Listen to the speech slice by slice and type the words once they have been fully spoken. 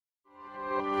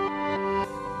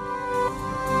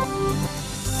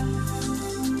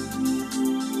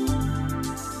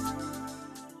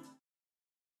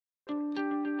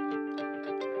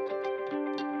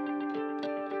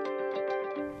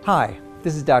Hi,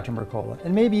 this is Dr. Mercola,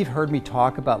 and maybe you've heard me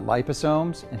talk about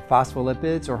liposomes and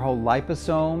phospholipids, or how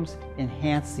liposomes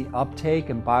enhance the uptake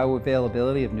and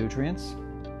bioavailability of nutrients.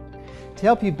 To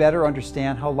help you better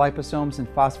understand how liposomes and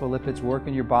phospholipids work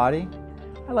in your body,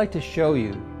 I'd like to show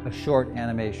you a short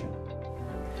animation.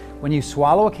 When you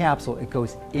swallow a capsule, it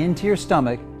goes into your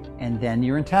stomach and then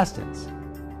your intestines.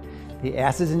 The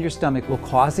acids in your stomach will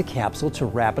cause the capsule to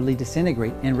rapidly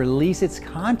disintegrate and release its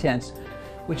contents,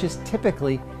 which is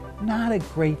typically not a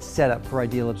great setup for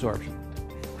ideal absorption.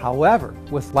 However,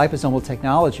 with liposomal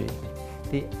technology,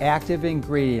 the active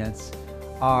ingredients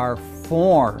are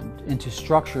formed into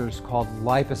structures called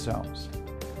liposomes,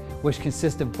 which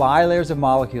consist of bilayers of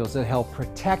molecules that help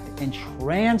protect and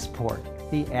transport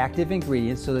the active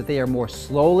ingredients so that they are more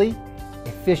slowly,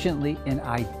 efficiently, and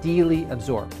ideally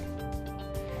absorbed.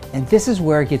 And this is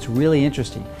where it gets really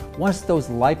interesting. Once those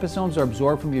liposomes are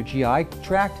absorbed from your GI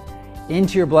tract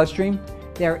into your bloodstream,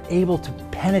 they are able to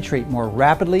penetrate more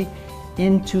rapidly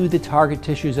into the target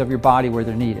tissues of your body where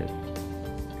they're needed.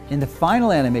 In the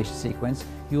final animation sequence,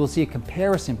 you will see a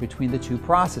comparison between the two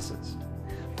processes.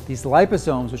 These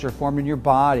liposomes, which are formed in your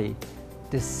body,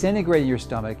 disintegrate in your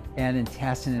stomach and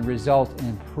intestine and result in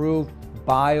improved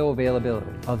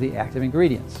bioavailability of the active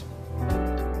ingredients.